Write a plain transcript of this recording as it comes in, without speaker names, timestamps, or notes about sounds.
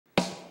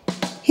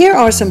Here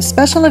are some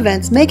special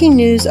events making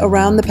news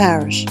around the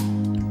parish.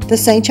 The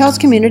St. Charles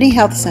Community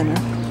Health Center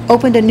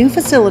opened a new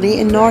facility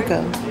in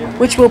Norco,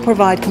 which will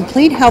provide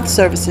complete health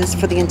services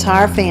for the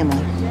entire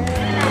family.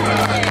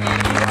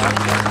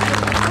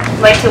 I'd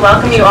like to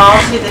welcome you all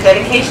to the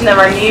dedication of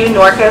our new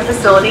Norco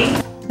facility.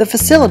 The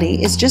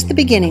facility is just the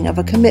beginning of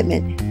a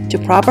commitment to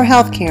proper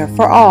health care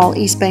for all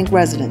East Bank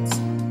residents.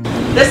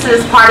 This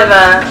is part of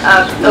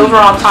an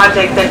overall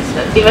project that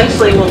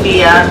eventually will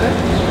be a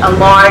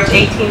large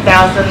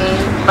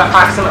 18,000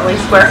 approximately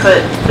square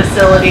foot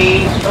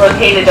facility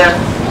located a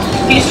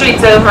few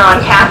streets over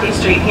on Cathy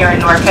Street here in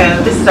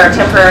Norco. This is our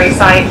temporary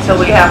site until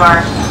we have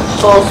our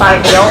full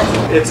site built.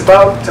 It's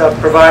about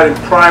providing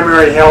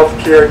primary health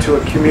care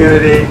to a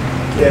community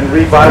and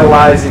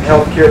revitalizing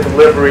health care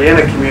delivery in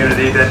a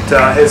community that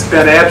has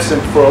been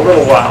absent for a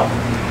little while.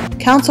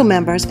 Council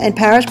members and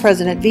Parish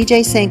President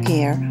V.J. St.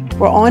 Pierre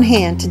were on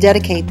hand to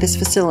dedicate this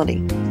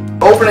facility.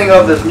 Opening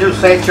of this new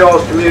St.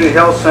 Charles Community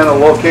Health Center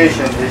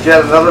location is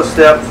yet another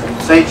step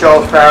St.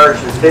 Charles Parish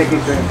is taking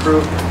to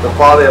improve the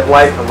quality of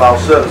life of our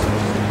citizens.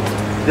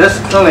 This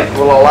clinic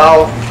will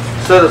allow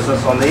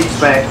citizens on the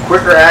East Bank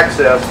quicker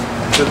access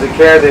to the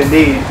care they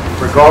need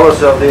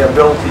regardless of their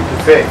ability to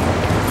pay.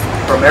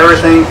 From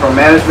everything from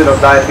management of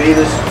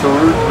diabetes to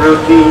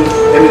routine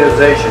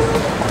immunization.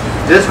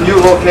 This new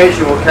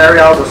location will carry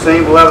out the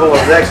same level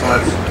of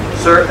excellence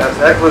as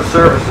excellent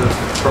services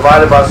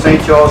provided by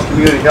St. Charles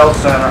Community Health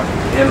Center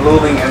in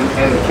Luling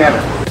and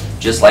Kenner.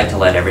 Just like to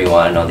let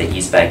everyone on the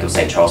East Bank of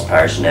St. Charles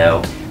Parish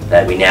know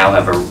that we now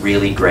have a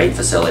really great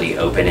facility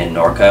open in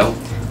Norco,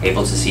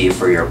 able to see you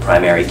for your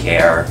primary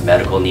care,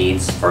 medical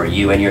needs for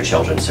you and your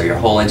children, so your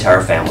whole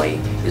entire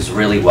family is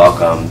really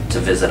welcome to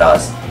visit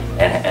us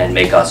and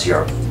make us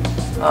your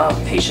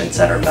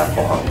patient-centered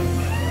medical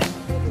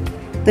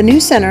home. The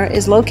new center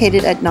is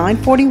located at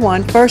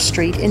 941 First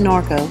Street in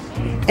Norco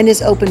and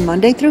is open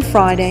Monday through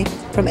Friday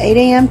from 8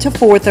 a.m. to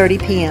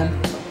 4:30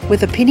 p.m.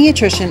 with a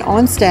pediatrician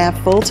on staff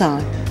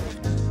full-time.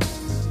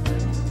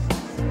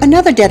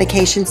 Another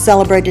dedication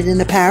celebrated in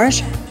the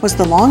parish was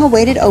the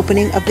long-awaited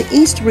opening of the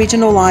East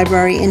Regional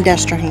Library in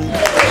Destrehan.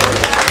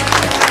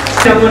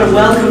 I want to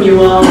welcome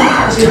you all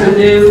to the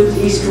new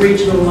East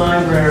Regional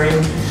Library.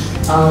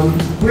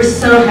 We're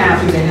so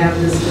happy to have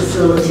this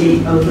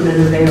facility open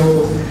and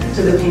available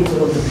to the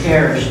people of the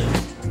parish.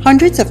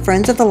 Hundreds of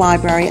friends of the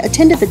library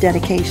attended the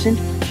dedication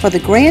for the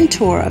grand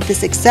tour of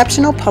this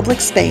exceptional public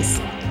space,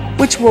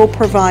 which will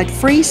provide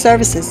free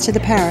services to the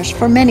parish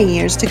for many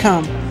years to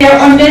come. There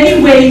are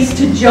many ways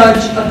to judge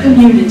a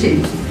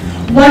community.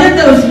 One of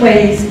those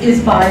ways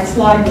is by its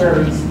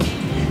libraries.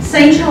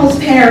 St. Charles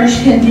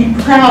Parish can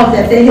be proud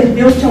that they have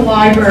built a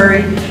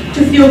library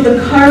to fill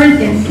the current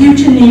and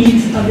future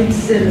needs of its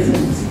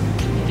citizens.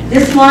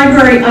 This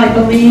library, I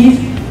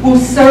believe, will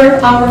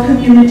serve our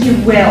community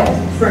well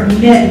for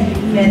many,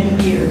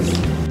 many years.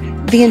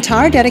 The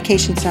entire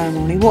dedication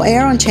ceremony will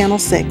air on Channel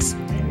 6.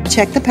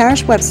 Check the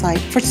parish website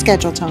for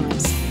schedule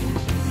times.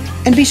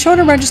 And be sure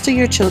to register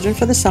your children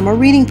for the summer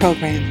reading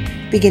program,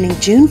 beginning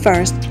June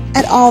 1st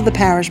at all the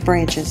parish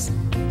branches.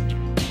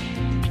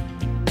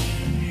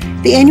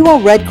 The annual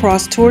Red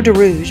Cross Tour de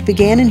Rouge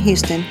began in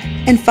Houston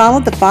and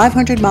followed the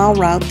 500-mile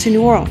route to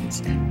New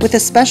Orleans, with a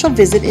special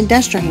visit in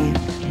Destrehan,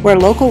 where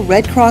local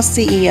Red Cross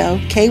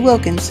CEO Kay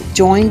Wilkins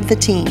joined the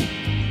team.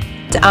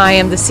 I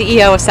am the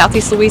CEO of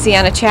Southeast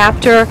Louisiana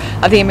chapter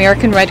of the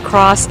American Red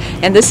Cross,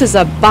 and this is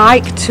a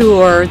bike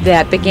tour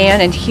that began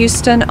in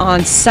Houston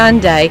on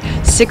Sunday,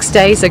 6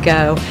 days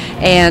ago,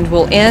 and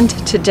will end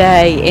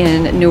today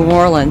in New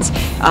Orleans.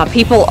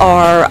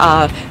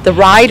 The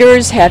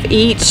riders have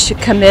each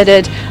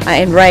committed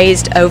and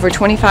raised over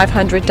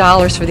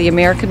 $2,500 for the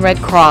American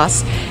Red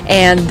Cross,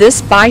 and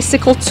this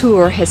bicycle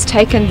tour has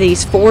taken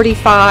these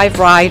 45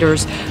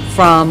 riders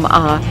from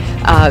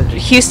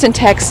Houston,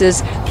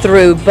 Texas,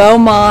 through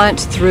Beaumont,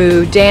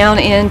 through down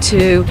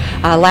into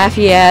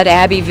Lafayette,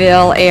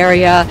 Abbeville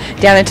area,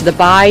 down into the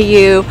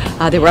Bayou.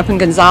 They were up in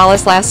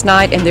Gonzales last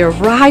night, and they're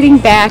riding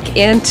back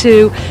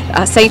into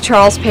St.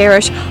 Charles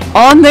Parish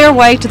on their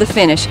way to the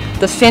finish.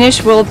 The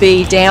finish will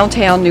be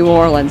downtown New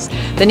Orleans.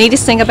 The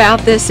neatest thing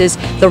about this is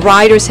the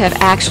riders have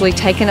actually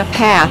taken a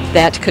path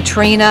that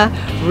Katrina,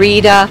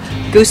 Rita,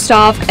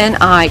 Gustav, and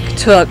Ike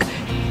took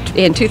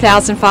in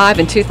 2005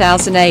 and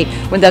 2008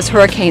 when those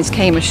hurricanes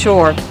came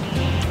ashore.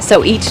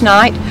 So each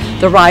night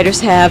the riders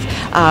have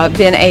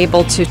been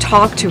able to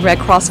talk to Red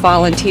Cross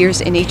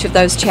volunteers in each of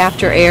those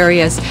chapter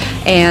areas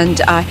and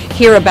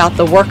hear about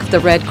the work of the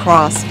Red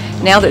Cross.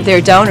 Now that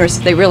they're donors,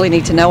 they really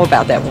need to know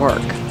about that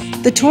work.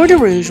 The Tour de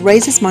Rouge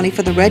raises money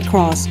for the Red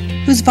Cross,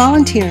 whose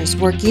volunteers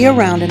work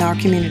year-round in our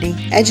community,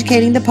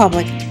 educating the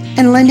public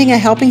and lending a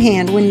helping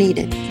hand when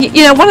needed.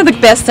 You know, one of the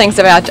best things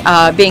about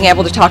being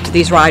able to talk to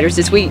these riders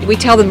is we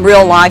tell them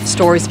real life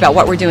stories about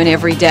what we're doing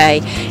every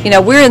day. You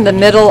know, we're in the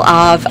middle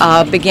of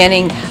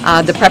beginning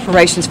the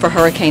preparations for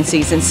hurricane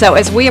season. So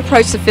as we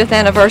approach the 5th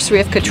anniversary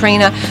of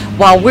Katrina,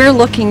 while we're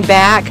looking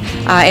back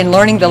and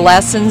learning the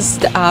lessons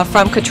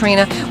from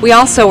Katrina, we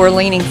also are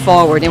leaning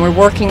forward and we're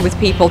working with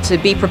people to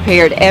be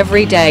prepared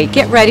every day.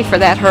 Get ready for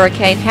that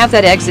hurricane, have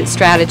that exit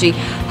strategy.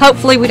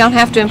 Hopefully we don't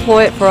have to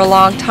employ it for a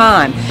long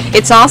time.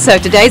 It's also,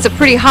 today's a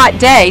pretty hot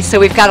day, so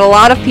we've got a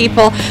lot of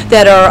people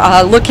that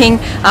are looking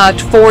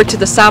forward to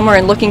the summer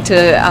and looking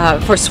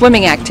to for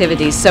swimming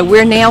activities. So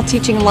we're now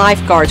teaching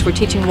lifeguards, we're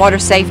teaching water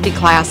safety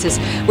classes.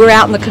 We're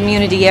out in the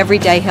community every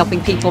day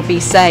helping people be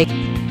safe.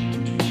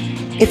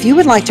 If you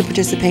would like to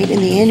participate in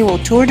the annual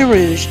Tour de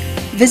Rouge,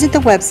 visit the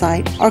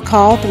website or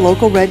call the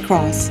local Red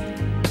Cross.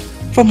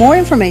 For more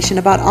information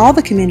about all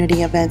the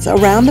community events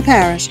around the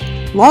parish,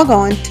 log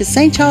on to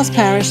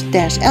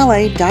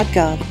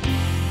stcharlesparish-la.gov.